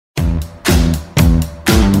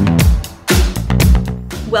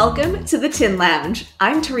Welcome to the Tin Lounge.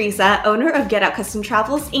 I'm Teresa, owner of Get Out Custom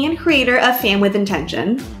Travels and creator of Fan with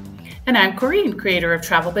Intention. And I'm Corinne, creator of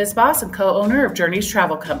Travel Biz Boss and co-owner of Journeys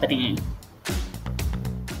Travel Company.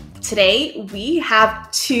 Today, we have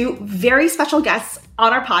two very special guests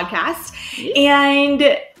on our podcast,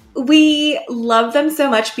 and we love them so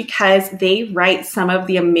much because they write some of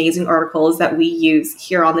the amazing articles that we use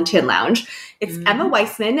here on the Tin Lounge. It's Emma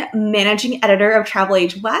Weissman, managing editor of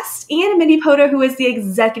TravelAge West, and Mindy, who is the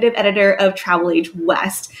executive editor of TravelAge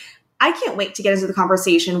West. I can't wait to get into the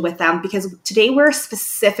conversation with them because today we're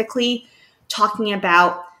specifically talking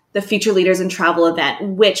about the Future Leaders in Travel event,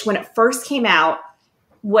 which when it first came out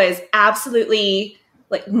was absolutely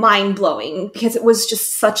like mind-blowing because it was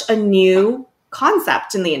just such a new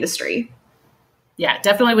concept in the industry. Yeah,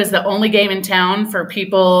 definitely was the only game in town for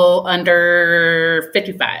people under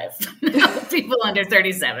 55, people under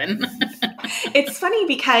 37. It's funny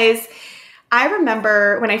because I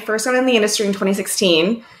remember when I first started in the industry in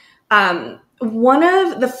 2016, one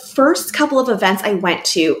of the first couple of events I went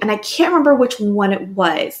to, and I can't remember which one it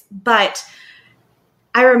was, but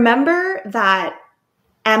I remember that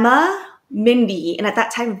Emma, Mindy, and at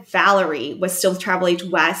that time, Valerie was still with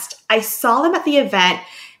TravelAge West. I saw them at the event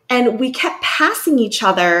and we kept passing each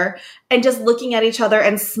other and just looking at each other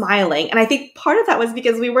and smiling. And I think part of that was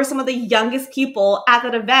because we were some of the youngest people at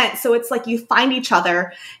that event. So it's like you find each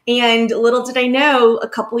other. And little did I know, a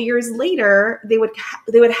couple of years later, they would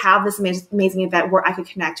have this amazing event where I could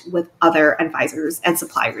connect with other advisors and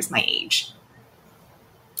suppliers my age.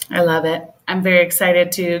 I love it. I'm very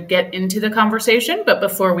excited to get into the conversation. But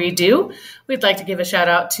before we do, we'd like to give a shout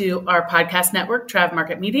out to our podcast network, Trav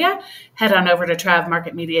Market Media. Head on over to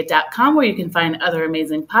travmarketmedia.com where you can find other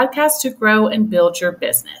amazing podcasts to grow and build your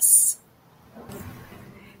business.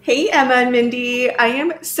 Hey, Emma and Mindy. I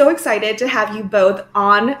am so excited to have you both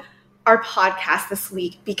on our podcast this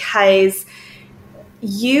week because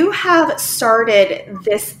you have started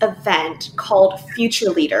this event called Future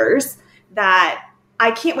Leaders that I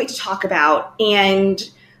can't wait to talk about. And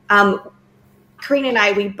Corinne and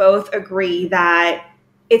I, we both agree that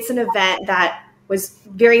it's an event that was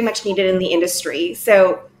very much needed in the industry.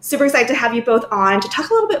 So super excited to have you both on to talk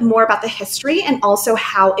a little bit more about the history and also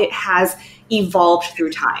how it has evolved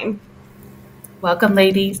through time. Welcome,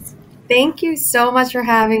 ladies. Thank you so much for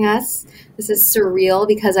having us. This is surreal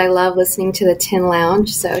because I love listening to the Tin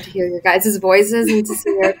Lounge. So to hear your guys' voices and to see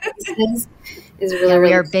your faces is really,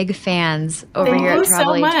 we are big fans over here at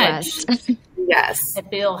TravelAge West. Yes. I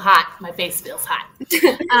feel hot. My face feels hot.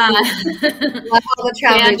 Love all the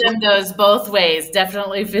Fandom goes both ways.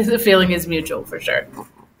 Definitely the feeling is mutual for sure.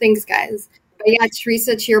 Thanks, guys. But yeah,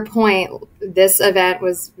 Teresa, to your point, this event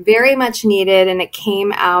was very much needed, and it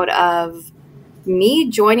came out of me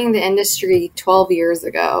joining the industry 12 years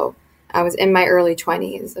ago. I was in my early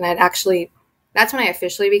 20s, and that's when I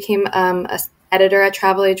officially became an editor at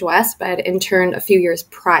TravelAge West, but I'd interned a few years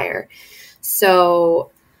prior.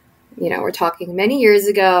 So, we're talking many years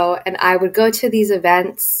ago, and I would go to these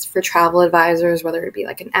events for travel advisors, whether it be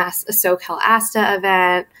like a SoCal ASTA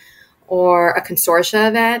event or a consortia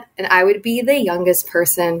event, and I would be the youngest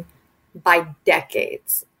person by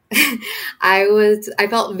decades. I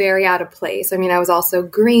felt very out of place. I mean, I was also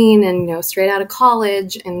green and, straight out of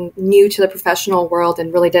college and new to the professional world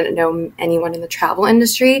and really didn't know anyone in the travel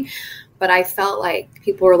industry. But I felt like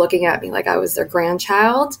people were looking at me like I was their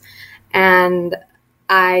grandchild. And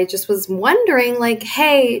I just was wondering, like,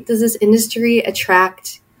 hey, does this industry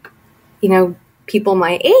attract, people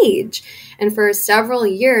my age? And for several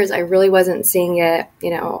years, I really wasn't seeing it.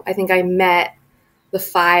 I think I met the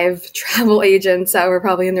 5 travel agents that were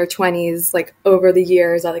probably in their 20s, like over the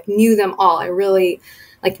years. I knew them all. I really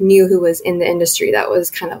knew who was in the industry that was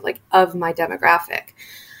kind of of my demographic.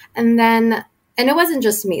 And it wasn't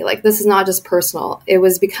just me, this is not just personal. It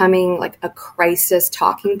was becoming a crisis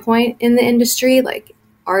talking point in the industry.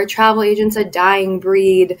 Are travel agents a dying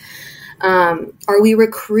breed? Are we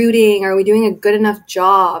recruiting? Are we doing a good enough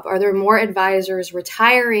job? Are there more advisors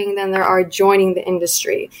retiring than there are joining the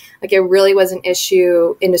industry? It really was an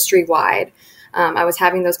issue industry-wide. I was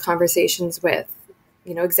having those conversations with,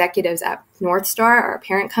 executives at North Star, our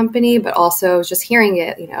parent company, but also just hearing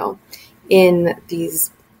it, in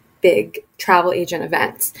these big travel agent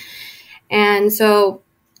events. And so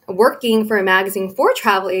working for a magazine for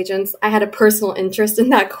travel agents, I had a personal interest in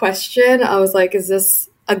that question. I was like, is this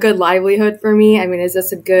a good livelihood for me? I mean, is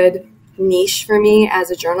this a good niche for me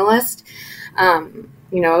as a journalist? I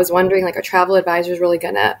was wondering, are travel advisors really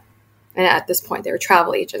gonna, and at this point they were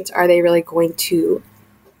travel agents, are they really going to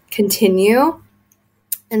continue?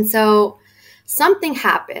 And so something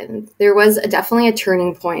happened. There was definitely a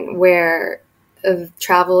turning point where of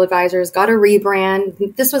travel advisors got a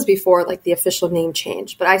rebrand. This was before like the official name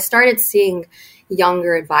change, but I started seeing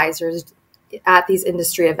younger advisors at these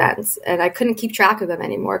industry events, and I couldn't keep track of them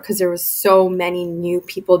anymore because there was so many new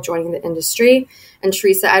people joining the industry. And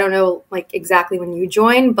Teresa, I don't know like exactly when you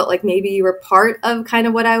joined, but like maybe you were part of kind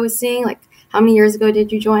of what I was seeing. Like how many years ago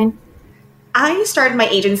did you join? I started my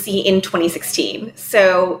agency in 2016.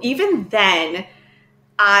 So even then,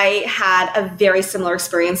 I had a very similar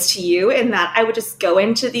experience to you in that I would just go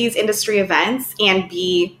into these industry events and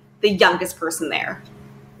be the youngest person there.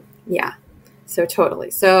 Yeah, so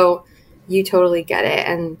totally. So you totally get it.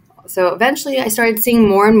 And so eventually I started seeing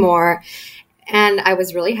more and more, and I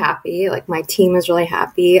was really happy. Like my team was really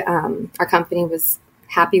happy. Our company was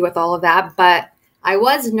happy with all of that, but I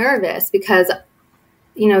was nervous because,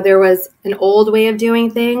 you know, there was an old way of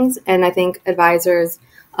doing things. And I think advisors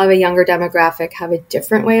of a younger demographic have a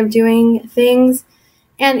different way of doing things.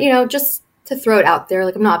 And, you know, just to throw it out there,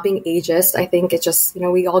 like I'm not being ageist. I think it's just, you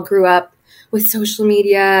know, we all grew up with social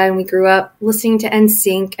media and we grew up listening to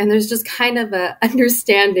NSYNC, and there's just kind of a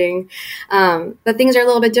understanding that things are a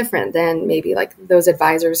little bit different than maybe like those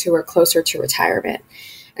advisors who are closer to retirement.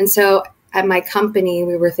 And so at my company,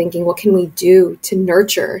 we were thinking, what can we do to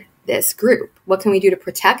nurture this group? What can we do to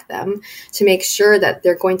protect them, to make sure that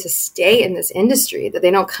they're going to stay in this industry, that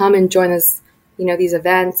they don't come and join us, you know, these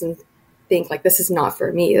events and think like, this is not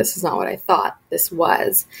for me. This is not what I thought this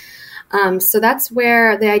was. So that's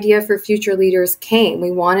where the idea for Future Leaders came.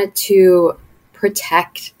 We wanted to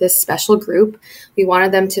protect this special group. We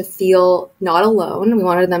wanted them to feel not alone. We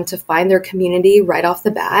wanted them to find their community right off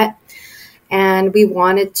the bat. And we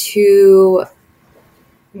wanted to,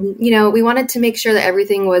 you know, we wanted to make sure that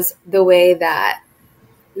everything was the way that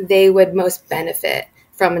they would most benefit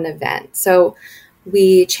from an event. So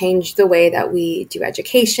we changed the way that we do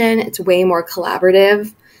education. It's way more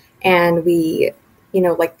collaborative, and we, you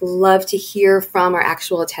know, like love to hear from our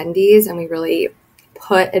actual attendees, and we really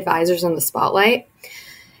put advisors on the spotlight.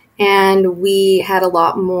 And we had a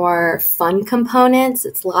lot more fun components.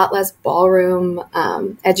 It's a lot less ballroom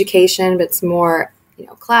education, but it's more, you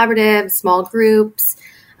know, collaborative, small groups,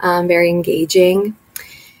 very engaging.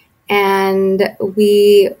 And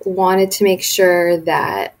we wanted to make sure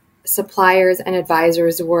that suppliers and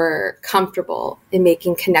advisors were comfortable in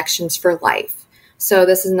making connections for life. So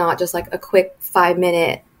this is not just like a quick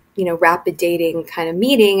 5-minute, you know, rapid dating kind of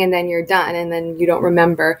meeting and then you're done and then you don't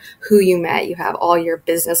remember who you met. You have all your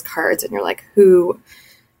business cards and you're like, who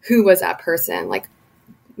was that person? Like,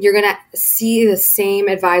 you're going to see the same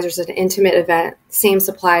advisors at an intimate event, same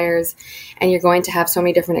suppliers, and you're going to have so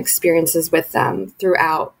many different experiences with them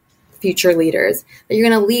throughout Future Leaders that you're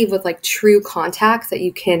going to leave with like true contacts that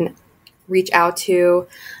you can reach out to,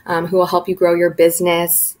 who will help you grow your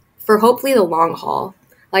business for hopefully the long haul.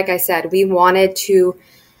 Like I said, we wanted to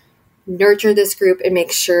nurture this group and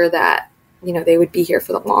make sure that, you know, they would be here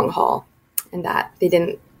for the long haul and that they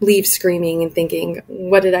didn't leave screaming and thinking,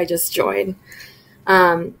 what did I just join?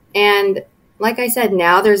 And like I said,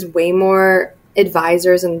 now there's way more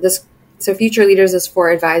advisors, and this, so Future Leaders is for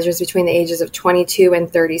advisors between the ages of 22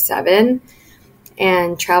 and 37.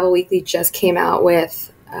 And Travel Weekly just came out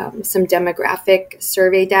with some demographic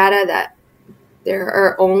survey data that there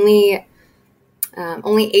are only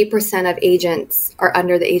 8% of agents are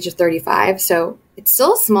under the age of 35. So it's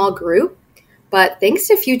still a small group, but thanks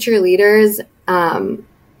to Future Leaders and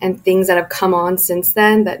things that have come on since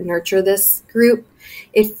then that nurture this group,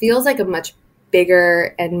 it feels like a much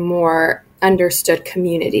bigger and more understood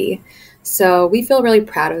community. So we feel really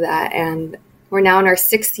proud of that. And we're now in our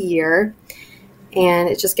 6th year, and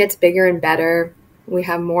it just gets bigger and better. We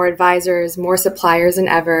have more advisors, more suppliers than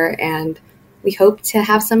ever, and we hope to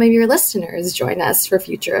have some of your listeners join us for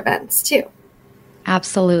future events too.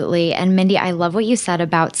 Absolutely. And Mindy, I love what you said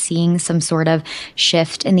about seeing some sort of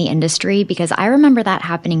shift in the industry, because I remember that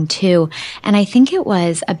happening too. And I think it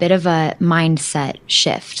was a bit of a mindset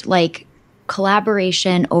shift, like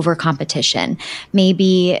collaboration over competition.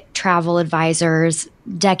 Maybe travel advisors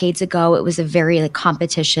decades ago, it was a very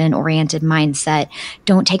competition oriented mindset.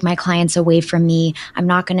 Don't take my clients away from me. I'm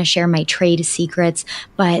not going to share my trade secrets.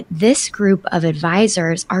 But this group of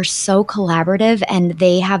advisors are so collaborative, and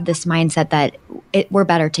they have this mindset that we're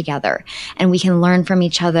better together and we can learn from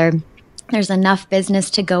each other. There's enough business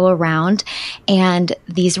to go around, and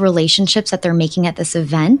these relationships that they're making at this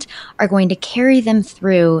event are going to carry them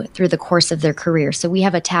through the course of their career. So we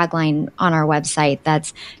have a tagline on our website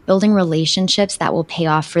that's building relationships that will pay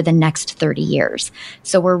off for the next 30 years.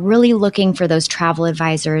 So we're really looking for those travel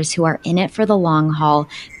advisors who are in it for the long haul.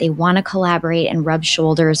 They want to collaborate and rub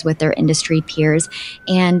shoulders with their industry peers.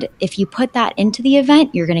 And if you put that into the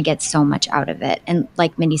event, you're going to get so much out of it. And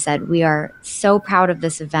like Mindy said, we are so proud of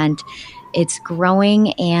this event. It's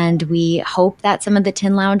growing, and we hope that some of the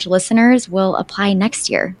Tin Lounge listeners will apply next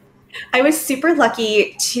year. I was super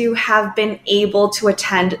lucky to have been able to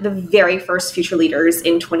attend the very first Future Leaders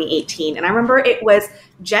in 2018. And I remember it was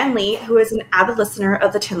Jen Lee, who is an avid listener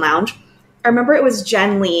of the Tin Lounge. I remember it was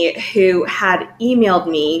Jen Lee who had emailed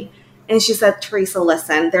me, and she said, Teresa,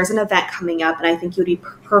 listen, there's an event coming up, and I think you'd be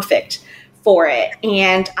perfect for it.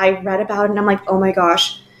 And I read about it, and I'm like, oh my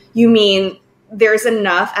gosh, you mean there's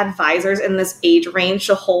enough advisors in this age range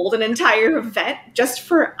to hold an entire event just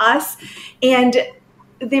for us? And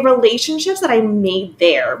the relationships that I made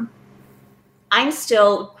there, I'm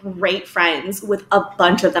still great friends with a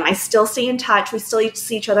bunch of them. I still stay in touch. We still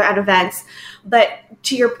see each other at events. But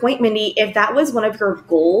to your point, Mindy, if that was one of your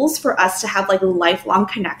goals for us to have like lifelong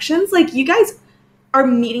connections, like you guys are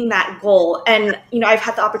meeting that goal. And, I've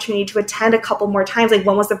had the opportunity to attend a couple more times. Like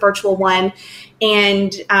one was the virtual one,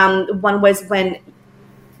 and one was when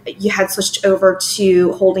you had switched over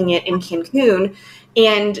to holding it in Cancun.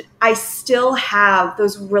 And I still have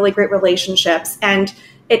those really great relationships. And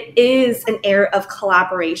it is an era of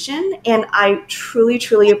collaboration. And I truly,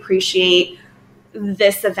 truly appreciate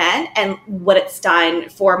this event and what it's done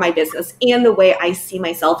for my business and the way I see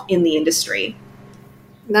myself in the industry.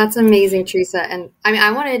 That's amazing, Teresa. And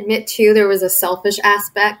I want to admit too, there was a selfish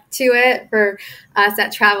aspect to it for us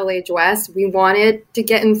at TravelAge West. We wanted to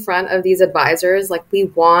get in front of these advisors. Like we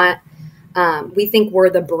think we're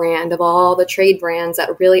the brand of all the trade brands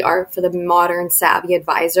that really are for the modern savvy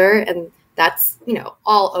advisor. And that's,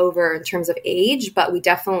 all over in terms of age, but we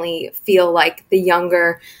definitely feel like the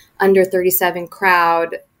younger under 37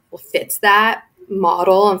 crowd fits that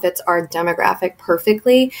model and fits our demographic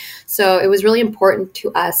perfectly. So it was really important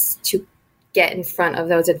to us to get in front of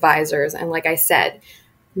those advisors. And like I said,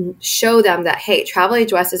 show them that, hey,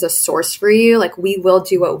 TravelAge West is a source for you. Like we will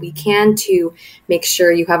do what we can to make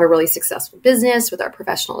sure you have a really successful business with our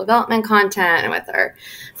professional development content and with our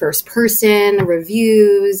first person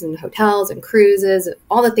reviews and hotels and cruises,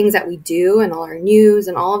 all the things that we do and all our news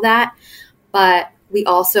and all of that. But we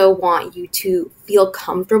also want you to feel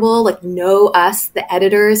comfortable, like know us, the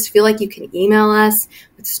editors, feel like you can email us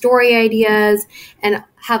with story ideas and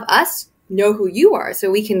have us know who you are so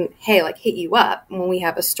we can, hit you up when we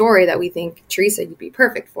have a story that we think, Teresa, you'd be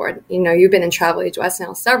perfect for. You've been in TravelAge West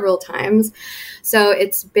now several times. So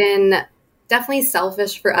it's been definitely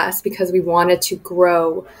selfish for us because we wanted to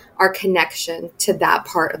grow our connection to that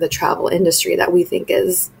part of the travel industry that we think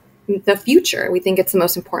is the future. We think it's the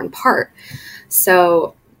most important part.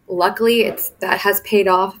 So luckily that has paid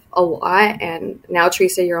off a lot. And now,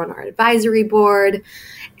 Teresa, you're on our advisory board,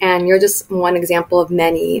 and you're just one example of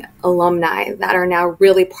many alumni that are now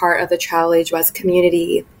really part of the TravelAge West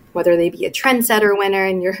community, whether they be a trendsetter winner,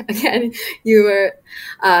 and you were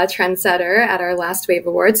a trendsetter at our last Wave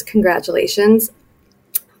Awards. Congratulations.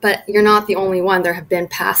 But you're not the only one. There have been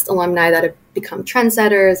past alumni that have become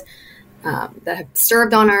trendsetters, that have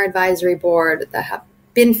served on our advisory board, that have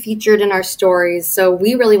been featured in our stories. So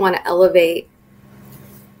we really want to elevate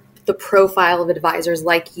the profile of advisors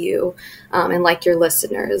like you and like your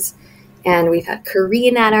listeners. And we've had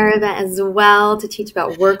Kareen at our event as well to teach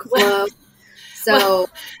about workflow.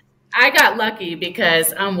 I got lucky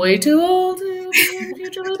because I'm way too old to be in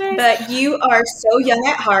Future Leaders. But you are so young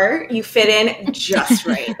at heart. You fit in just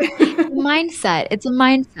right. It's a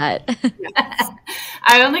mindset.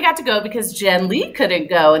 I only got to go because Jen Lee couldn't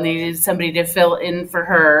go and they needed somebody to fill in for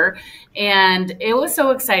her. And it was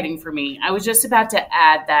so exciting for me. I was just about to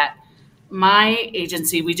add that my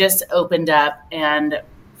agency, we just opened up and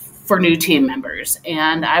for new team members.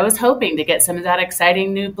 And I was hoping to get some of that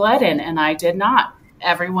exciting new blood in, and I did not.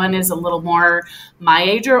 Everyone is a little more my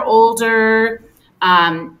age or older,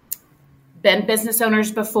 been business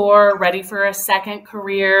owners before, ready for a second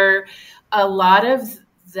career. A lot of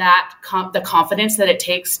that, the confidence that it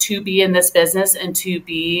takes to be in this business and to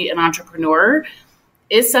be an entrepreneur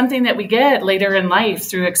is something that we get later in life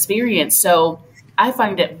through experience. So I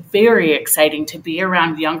find it very exciting to be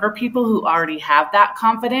around younger people who already have that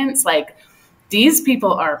confidence. Like, these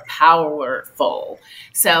people are powerful.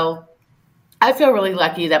 So I feel really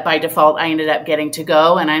lucky that by default I ended up getting to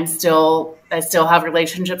go, and I'm still I still have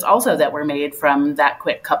relationships also that were made from that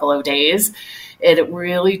quick couple of days. It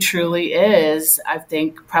really, truly is, I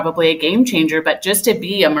think, probably a game changer. But just to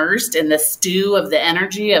be immersed in the stew of the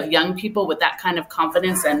energy of young people with that kind of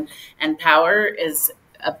confidence and power is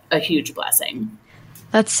a huge blessing.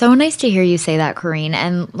 That's so nice to hear you say that, Corrine.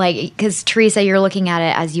 And like, because Teresa, you're looking at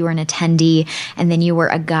it as you were an attendee and then you were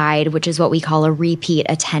a guide, which is what we call a repeat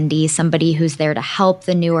attendee, somebody who's there to help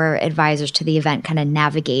the newer advisors to the event kind of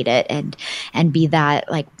navigate it and be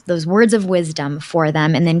that, like, those words of wisdom for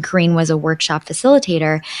them. And then Corrine was a workshop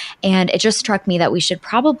facilitator. And it just struck me that we should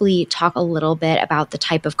probably talk a little bit about the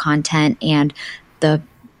type of content and the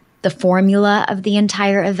formula of the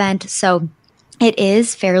entire event. So it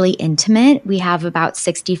is fairly intimate. We have about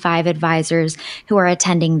 65 advisors who are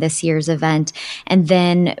attending this year's event, and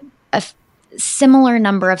then a similar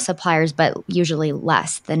number of suppliers, but usually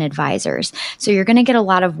less than advisors. So you're going to get a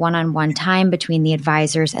lot of one-on-one time between the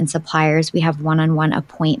advisors and suppliers. We have one-on-one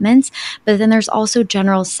appointments, but then there's also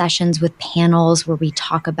general sessions with panels where we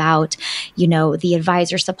talk about, the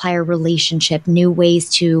advisor-supplier relationship, new ways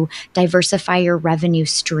to diversify your revenue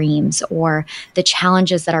streams, or the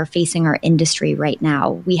challenges that are facing our industry right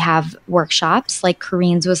now. We have workshops like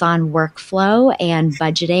Corrine's was on workflow and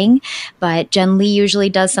budgeting, but Jen Lee usually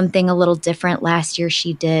does something a little different. Last year,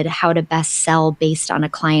 she did how to best sell based on a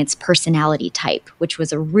client's personality type, which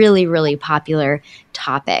was a really, really popular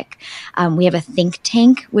topic. We have a think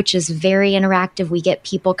tank, which is very interactive. We get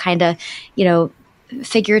people kind of,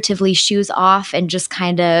 figuratively shoes off and just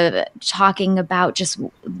kind of talking about just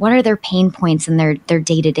what are their pain points in their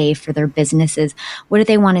day-to-day for their businesses. What do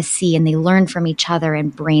they want to see? And they learn from each other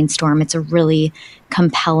and brainstorm. It's a really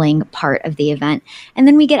compelling part of the event. And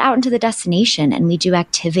then we get out into the destination and we do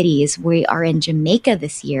activities. We are in Jamaica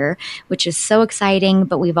this year, which is so exciting,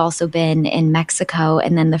 but we've also been in Mexico.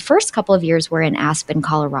 And then the first couple of years we're in Aspen,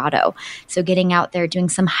 Colorado. So getting out there, doing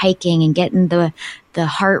some hiking and getting the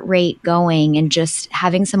heart rate going and just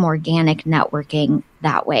having some organic networking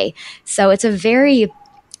that way. So it's a very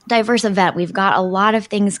diverse event. We've got a lot of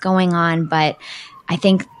things going on, but I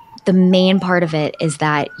think the main part of it is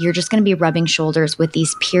that you're just going to be rubbing shoulders with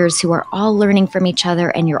these peers who are all learning from each other,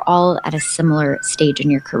 and you're all at a similar stage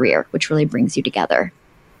in your career, which really brings you together.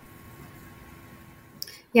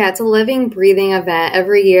 Yeah, it's a living, breathing event.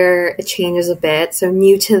 Every year it changes a bit. So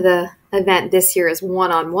new to the event this year is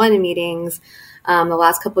one-on-one meetings. The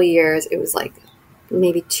last couple of years, it was like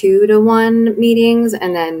maybe 2-to-1 meetings.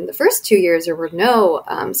 And then the first 2 years, there were no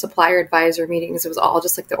supplier advisor meetings. It was all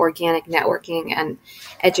just like the organic networking and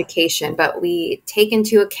education. But we take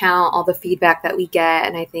into account all the feedback that we get.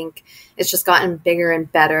 And I think it's just gotten bigger and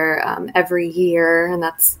better every year. And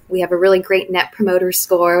we have a really great net promoter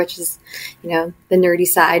score, which is, the nerdy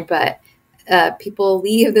side. But people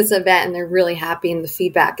leave this event and they're really happy, and the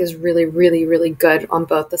feedback is really, really, really good on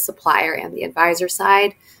both the supplier and the advisor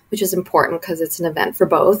side, which is important because it's an event for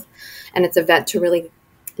both. And it's an event to really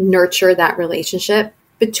nurture that relationship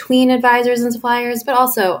between advisors and suppliers, but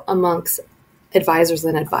also amongst advisors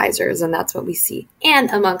and advisors. And that's what we see. And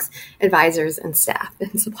amongst advisors and staff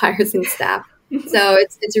and suppliers and staff. So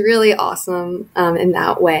it's really awesome in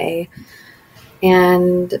that way.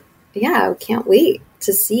 And yeah, I can't wait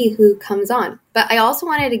to see who comes on. But I also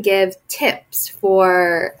wanted to give tips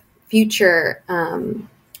for future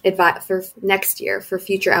for next year for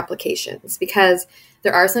future applications, because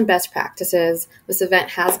there are some best practices. This event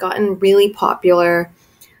has gotten really popular.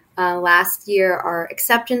 Last year, our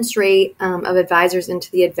acceptance rate of advisors into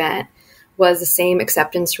the event was the same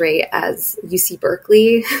acceptance rate as UC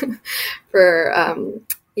Berkeley for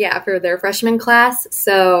their freshman class.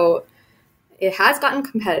 So it has gotten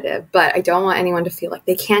competitive, but I don't want anyone to feel like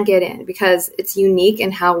they can't get in, because it's unique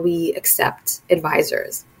in how we accept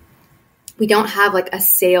advisors. We don't have like a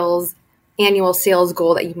annual sales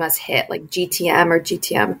goal that you must hit, like GTM or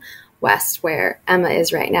GTM West, where Emma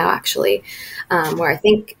is right now, actually, where I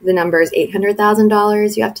think the number is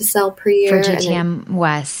 $800,000 you have to sell per year. For GTM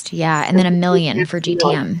West, yeah, and then $1 million for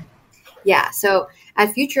GTM. Yeah, so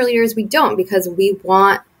at Future Leaders, we don't, because we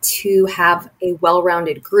want to have a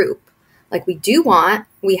well-rounded group. Like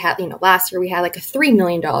last year we had like a $3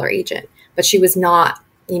 million agent, but she was not,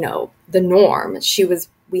 the norm.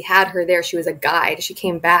 We had her there. She was a guide. She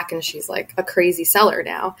came back and she's like a crazy seller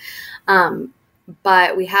now.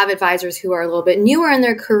 But we have advisors who are a little bit newer in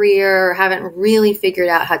their career, or haven't really figured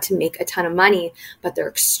out how to make a ton of money, but they're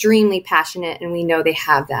extremely passionate. And we know they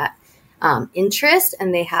have that interest,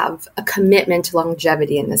 and they have a commitment to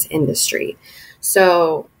longevity in this industry.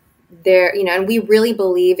 So there, and we really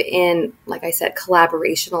believe in, like I said,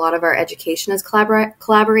 collaboration. A lot of our education is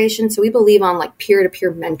collaboration. So we believe on like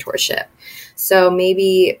peer-to-peer mentorship. So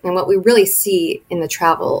maybe, and what we really see in the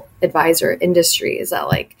travel advisor industry is that,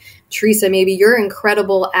 like, Teresa, maybe you're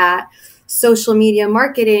incredible at social media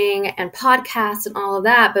marketing and podcasts and all of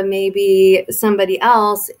that, but maybe somebody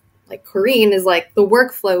else, like Corrine, is like the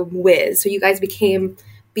workflow whiz. So you guys became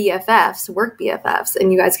BFFs, work BFFs,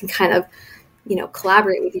 and you guys can kind of,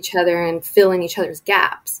 collaborate with each other and fill in each other's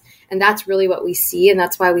gaps. And that's really what we see. And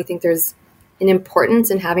that's why we think there's an importance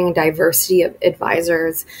in having a diversity of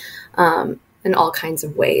advisors in all kinds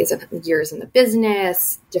of ways, and years in the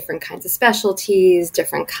business, different kinds of specialties,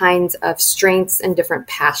 different kinds of strengths, and different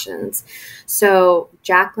passions. So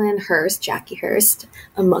Jackie Hurst,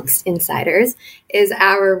 amongst insiders, is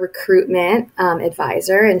our recruitment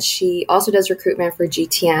advisor, and she also does recruitment for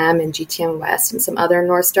GTM and GTM West and some other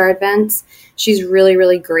North Star events. She's really,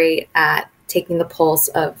 really great at taking the pulse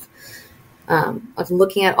of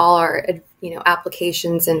looking at all our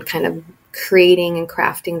applications and kind of creating and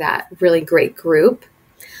crafting that really great group.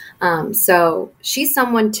 So she's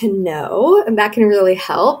someone to know, and that can really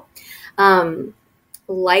help.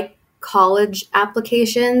 Like college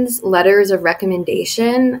applications, letters of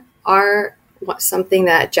recommendation are something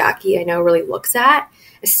that Jackie, I know, really looks at,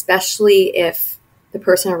 especially if the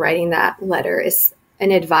person writing that letter is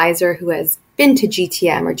an advisor who has been to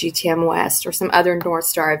GTM or GTM West or some other North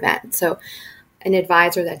Star event. So an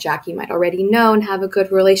advisor that Jackie might already know and have a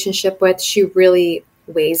good relationship with, she really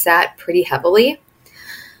weighs that pretty heavily.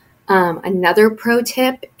 Another pro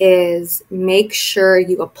tip is make sure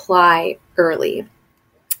you apply early.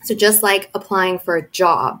 So just like applying for a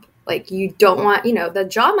job, like you don't want, the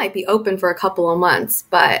job might be open for a couple of months,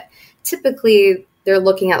 but typically they're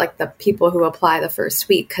looking at like the people who apply the first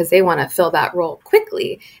week because they want to fill that role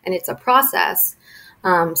quickly, and it's a process.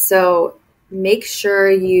 So make sure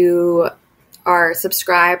you are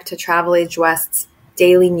subscribed to TravelAge West's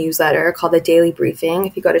daily newsletter called the Daily Briefing.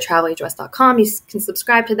 If you go to travelagewest.com, you can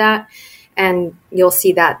subscribe to that, and you'll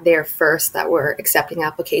see that there first that we're accepting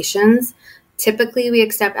applications. Typically, we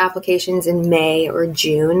accept applications in May or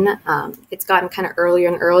June. It's gotten kind of earlier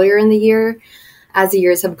and earlier in the year as the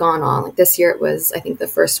years have gone on. Like this year, it was, I think, the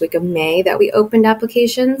first week of May that we opened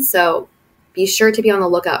applications. So be sure to be on the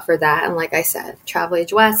lookout for that. And like I said,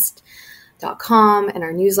 travelagewest.com and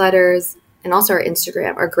our newsletters and also our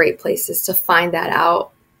Instagram are great places to find that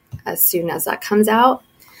out as soon as that comes out.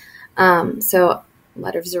 So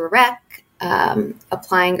letters of rec,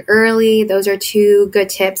 applying early, those are two good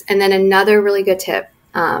tips. And then another really good tip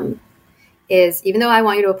is, even though I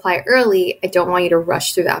want you to apply early, I don't want you to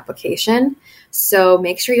rush through the application. So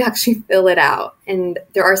make sure you actually fill it out. And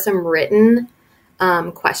there are some written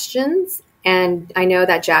questions. And I know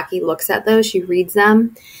that Jackie looks at those, she reads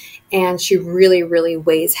them, and she really, really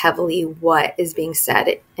weighs heavily what is being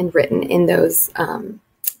said and written in those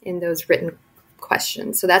written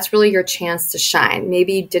questions. So that's really your chance to shine.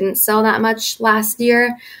 Maybe you didn't sell that much last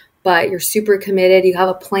year, but you're super committed. You have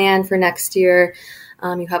a plan for next year.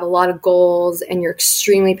 You have a lot of goals, and you're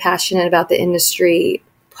extremely passionate about the industry.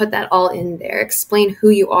 Put that all in there. Explain who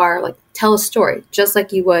you are. Like, tell a story, just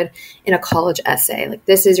like you would in a college essay. Like,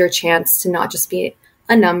 this is your chance to not just be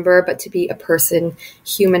a number, but to be a person.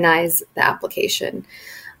 Humanize the application.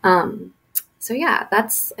 So yeah,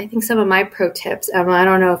 that's, I think, some of my pro tips. Emma, I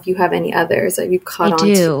don't know if you have any others that you've caught on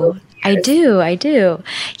to. I do.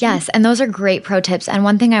 Yes. And those are great pro tips. And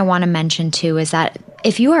one thing I want to mention too is that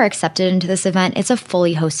if you are accepted into this event, it's a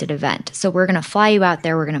fully hosted event. So we're going to fly you out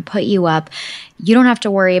there. We're going to put you up. You don't have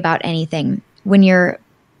to worry about anything. When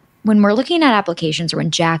we're looking at applications, or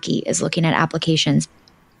when Jackie is looking at applications,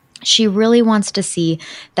 she really wants to see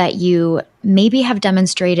that you maybe have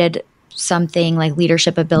demonstrated something like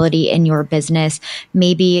leadership ability in your business.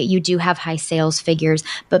 Maybe you do have high sales figures,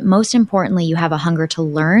 but most importantly, you have a hunger to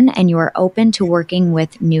learn and you are open to working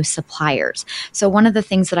with new suppliers. So one of the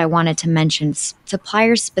things that I wanted to mention,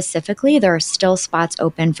 suppliers specifically, there are still spots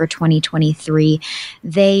open for 2023.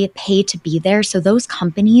 They pay to be there. So those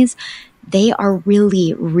companies, they are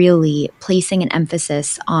really, really placing an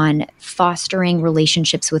emphasis on fostering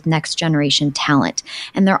relationships with next generation talent.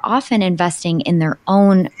 And they're often investing in their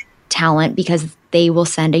own talent because they will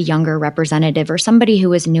send a younger representative or somebody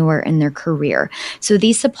who is newer in their career. So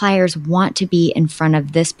these suppliers want to be in front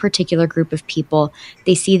of this particular group of people.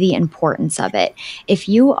 They see the importance of it. If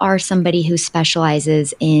you are somebody who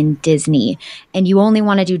specializes in Disney and you only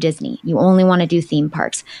want to do Disney, you only want to do theme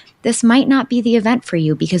parks, this might not be the event for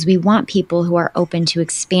you because we want people who are open to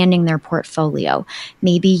expanding their portfolio.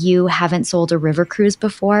 Maybe you haven't sold a river cruise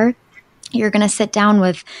before. You're going to sit down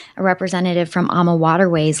with a representative from AMA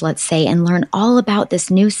Waterways, let's say, and learn all about this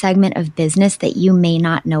new segment of business that you may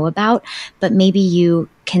not know about, but maybe you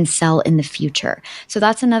can sell in the future. So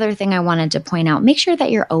that's another thing I wanted to point out. Make sure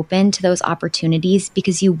that you're open to those opportunities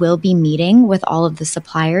because you will be meeting with all of the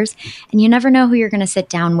suppliers, and you never know who you're going to sit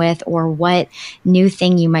down with or what new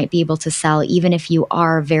thing you might be able to sell, even if you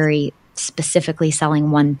are very specifically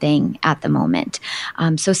selling one thing at the moment.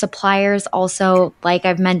 So suppliers also, like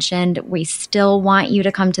I've mentioned, we still want you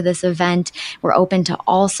to come to this event. We're open to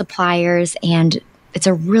all suppliers, and it's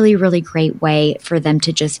a really, really great way for them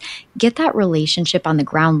to just get that relationship on the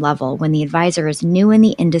ground level when the advisor is new in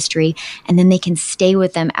the industry, and then they can stay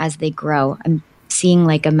with them as they grow. I'm seeing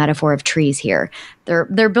like a metaphor of trees here.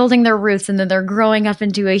 They're building their roots and then they're growing up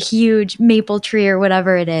into a huge maple tree or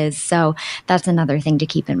whatever it is. So that's another thing to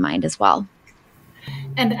keep in mind as well.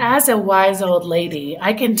 And as a wise old lady,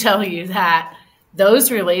 I can tell you that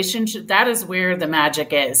those relationships, that is where the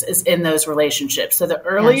magic is in those relationships. So the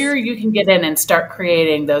earlier you can get in and start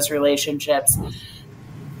creating those relationships,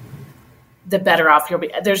 the better off you'll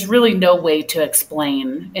be. There's really no way to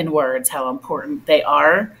explain in words how important they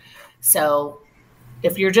are. So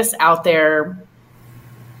if you're just out there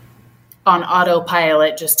on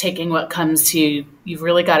autopilot, just taking what comes to you, you've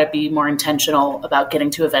really got to be more intentional about getting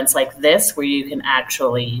to events like this where you can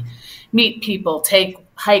actually meet people, take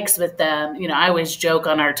hikes with them. You know, I always joke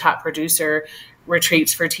on our top producer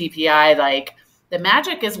retreats for TPI, like the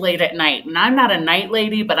magic is late at night. And I'm not a night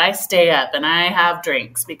lady, but I stay up and I have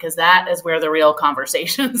drinks because that is where the real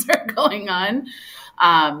conversations are going on.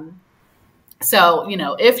 So, you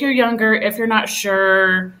know, if you're younger, if you're not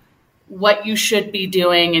sure what you should be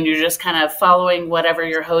doing and you're just kind of following whatever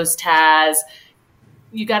your host has,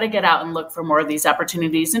 you got to get out and look for more of these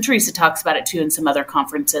opportunities. And Teresa talks about it too in some other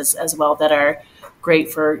conferences as well that are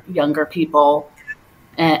great for younger people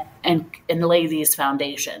and lay these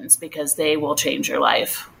foundations because they will change your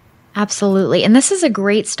life. Absolutely. And this is a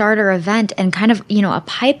great starter event and kind of, you know, a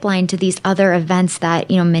pipeline to these other events that,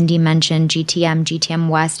 you know, Mindy mentioned, GTM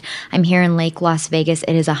West. I'm here in Lake Las Vegas.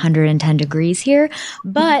 It is 110 degrees here,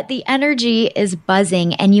 but the energy is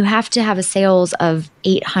buzzing and you have to have a sales of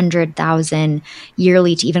 800,000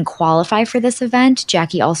 yearly to even qualify for this event.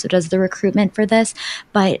 Jackie also does the recruitment for this,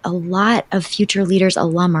 but a lot of Future Leaders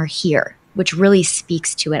alum are here, which really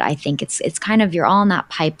speaks to it. I think it's kind of, you're all in that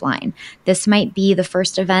pipeline. This might be the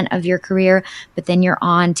first event of your career, but then you're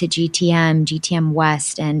on to GTM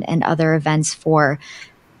West and other events for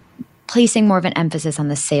placing more of an emphasis on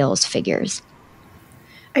the sales figures.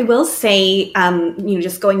 I will say,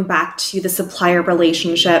 just going back to the supplier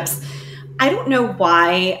relationships, I don't know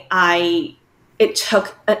why it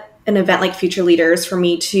took an event like Future Leaders for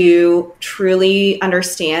me to truly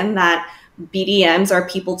understand that BDMs are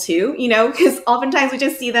people too, you know, because oftentimes we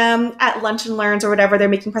just see them at lunch and learns or whatever, they're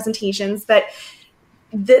making presentations. But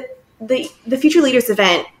the Future Leaders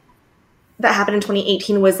event that happened in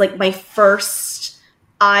 2018 was like my first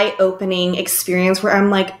eye-opening experience where I'm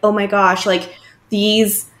like, oh my gosh, like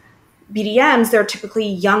these BDMs, they're typically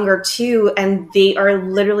younger too, and they are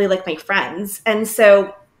literally like my friends. And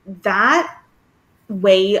so that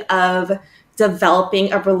way of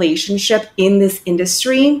developing a relationship in this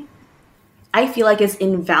industry, I feel like is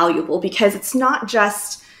invaluable because it's not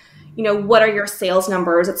just, you know, what are your sales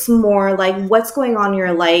numbers? It's more like what's going on in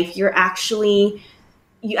your life. You actually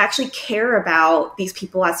care about these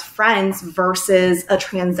people as friends versus a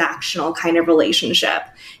transactional kind of relationship.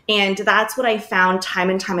 And that's what I found time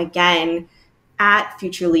and time again at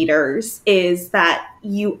Future Leaders is that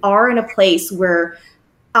you are in a place where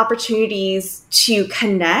opportunities to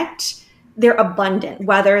connect, they're abundant,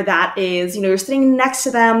 whether that is, you know, you're sitting next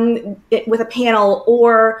to them with a panel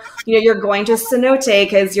or, you know, you're going to cenote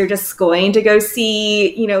because you're just going to go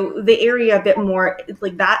see, you know, the area a bit more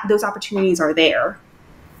like that. Those opportunities are there.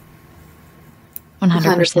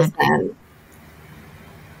 100%.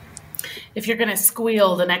 If you're going to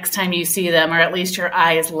squeal the next time you see them, or at least your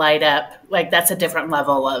eyes light up, like that's a different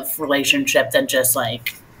level of relationship than just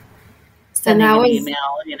like sending an email,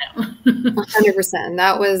 you know. 100%.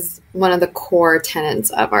 That was one of the core tenets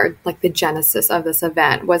of our, like the genesis of this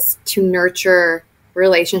event was to nurture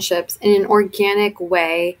relationships in an organic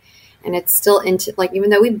way. And it's still into, like, even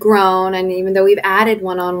though we've grown and even though we've added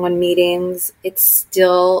one-on-one meetings, it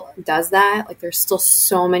still does that. Like there's still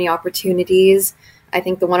so many opportunities. I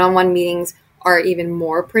think the one-on-one meetings are even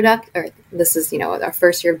more productive. Or this is, you know, our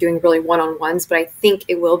first year of doing really one-on-ones, but I think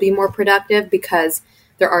it will be more productive because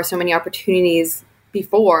there are so many opportunities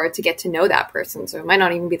before to get to know that person. So it might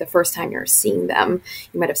not even be the first time you're seeing them.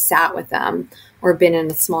 You might have sat with them or been in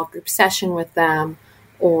a small group session with them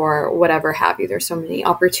or whatever have you. There's so many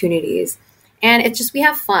opportunities. And it's just, we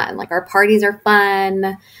have fun. Like our parties are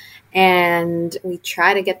fun and we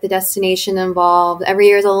try to get the destination involved. Every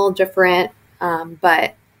year is a little different.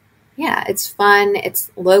 But yeah, it's fun.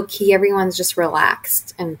 It's low key. Everyone's just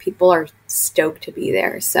relaxed and people are stoked to be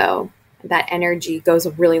there. So that energy goes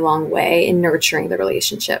a really long way in nurturing the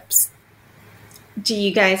relationships. Do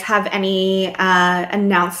you guys have any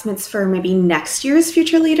announcements for maybe next year's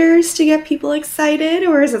Future Leaders to get people excited,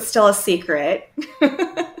 or is it still a secret?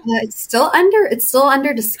 It's still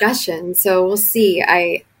under discussion, so we'll see.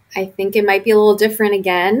 I think it might be a little different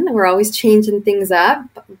again. We're always changing things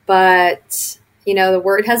up, but the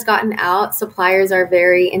word has gotten out. Suppliers are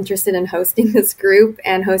very interested in hosting this group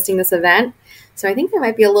and hosting this event. So I think there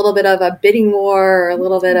might be a little bit of a bidding war or a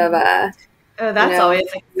little bit of a... Oh, that's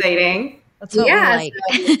always exciting. That's what we like.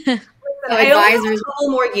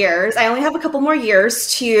 I only have a couple more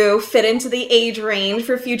years to fit into the age range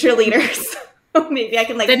for Future Leaders. Maybe I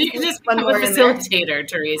can then you can just become a facilitator,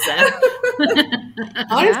 Teresa.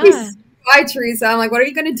 Honestly, why, Teresa? I'm like, what are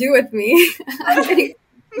you going to do with me? I'm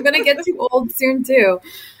going to get too old soon too.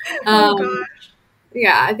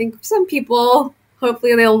 Yeah, I think some people,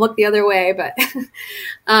 hopefully they'll look the other way, but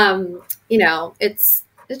it's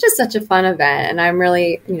just such a fun event, and I'm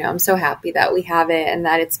really, I'm so happy that we have it and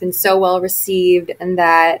that it's been so well received, and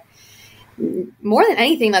that more than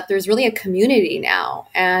anything, that there's really a community now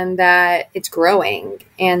and that it's growing.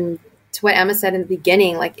 And to what Emma said in the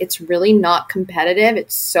beginning, like, it's really not competitive.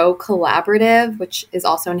 It's so collaborative, which is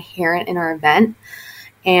also inherent in our event.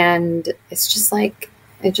 And it's just like,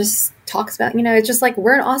 it just talks about, it's just like,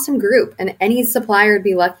 we're an awesome group, and any supplier would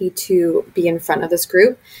be lucky to be in front of this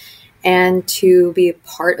group and to be a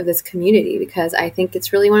part of this community, because I think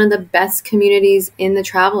it's really one of the best communities in the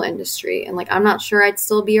travel industry. And like, I'm not sure I'd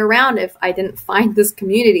still be around if I didn't find this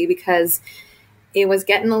community, because it was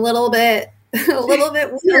getting a little bit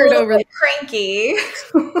weird over there. Cranky.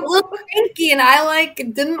 A little cranky, and I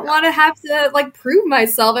didn't want to have to prove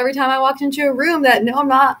myself every time I walked into a room that no, I'm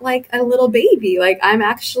not like a little baby. Like, I'm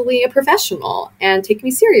actually a professional, and take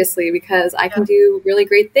me seriously, because I can do really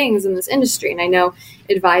great things in this industry. And I know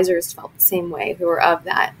advisors felt the same way who are of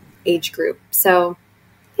that age group. So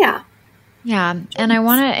yeah. Yeah. And I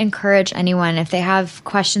want to encourage anyone, if they have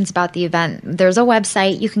questions about the event, there's a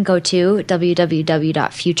website you can go to,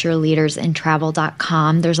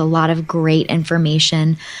 www.futureleadersintravel.com. There's a lot of great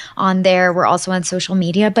information on there. We're also on social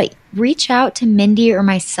media, but reach out to Mindy or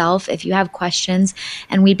myself if you have questions,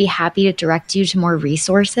 and we'd be happy to direct you to more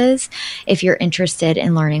resources if you're interested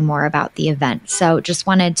in learning more about the event. So just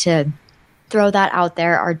wanted to throw that out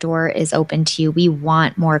there. Our door is open to you. We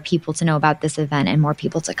want more people to know about this event and more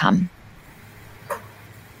people to come.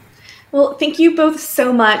 Well, thank you both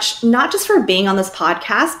so much, not just for being on this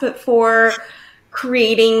podcast, but for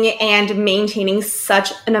creating and maintaining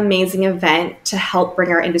such an amazing event to help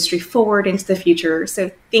bring our industry forward into the future.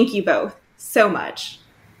 So thank you both so much.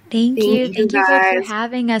 Thank you. Thank you both for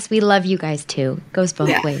having us. We love you guys too. Goes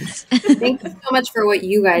both ways. Thank you so much for what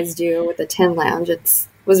you guys do with the Tin Lounge.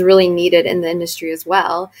 Was really needed in the industry as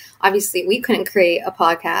well. Obviously, we couldn't create a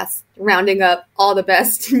podcast rounding up all the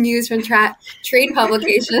best news from trade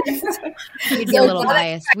publications. We'd be a little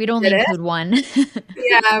biased. We'd only include one.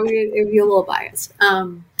 Yeah, it'd be a little biased.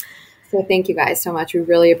 So thank you guys so much. We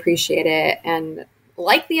really appreciate it. And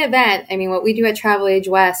like the event, I mean, what we do at TravelAge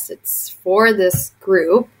West, it's for this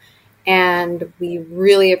group. And we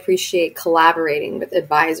really appreciate collaborating with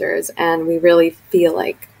advisors. And we really feel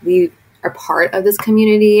like we are part of this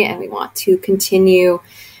community, and we want to continue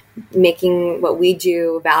making what we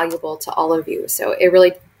do valuable to all of you. So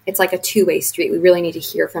it's like a two-way street. We really need to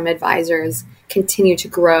hear from advisors, continue to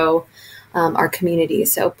grow our community.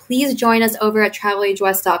 So please join us over at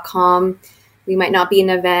travelagewest.com. We might not be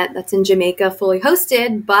an event that's in Jamaica fully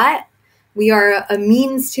hosted, but we are a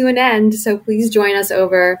means to an end. So please join us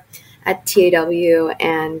over at TAW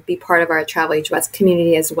and be part of our TravelAge West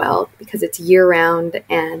community as well, because it's year-round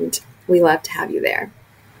and we love to have you there.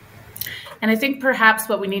 And I think perhaps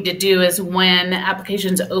what we need to do is, when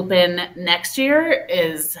applications open next year,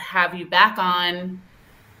 is have you back on,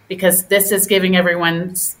 because this is giving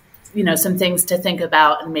everyone, some things to think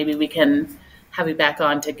about, and maybe we can have you back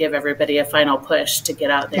on to give everybody a final push to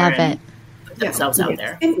get out there and put themselves out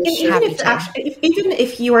there. And even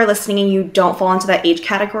if you are listening and you don't fall into that age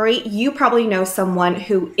category, you probably know someone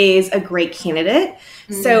who is a great candidate.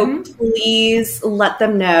 Mm-hmm. So please let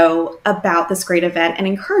them know about this great event and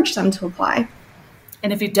encourage them to apply.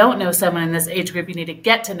 And if you don't know someone in this age group, you need to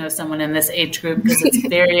get to know someone in this age group because it's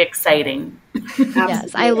very exciting.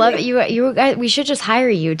 Yes, I love it. You guys, we should just hire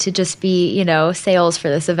you to just be, sales for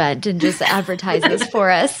this event and just advertise this for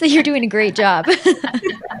us. You're doing a great job.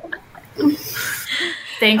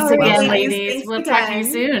 Thanks again, ladies. We'll talk to you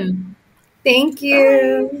soon. Thank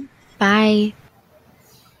you. Bye.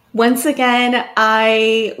 Once again,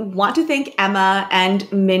 I want to thank Emma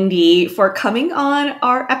and Mindy for coming on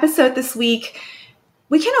our episode this week.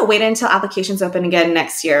 We cannot wait until applications open again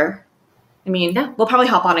next year. I mean, we'll probably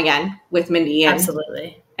hop on again with Mindy and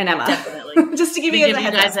Emma. Definitely. Just to give you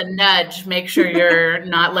guys a nudge. Make sure you're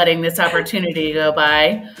not letting this opportunity go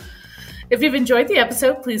by. If you've enjoyed the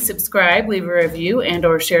episode, please subscribe, leave a review, and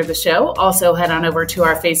or share the show. Also, head on over to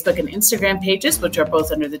our Facebook and Instagram pages, which are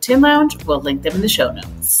both under the Tin Lounge. We'll link them in the show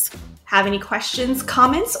notes. Have any questions,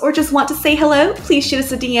 comments, or just want to say hello? Please shoot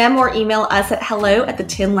us a DM or email us at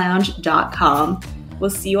hello@thetinlounge.com. We'll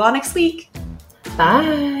see you all next week.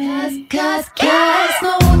 Bye. Cause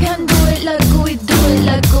no one can do it like we do it,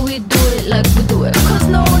 like we do it, like we do it. Cause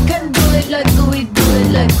no one can do it like we do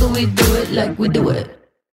it, like we do it, like we do it.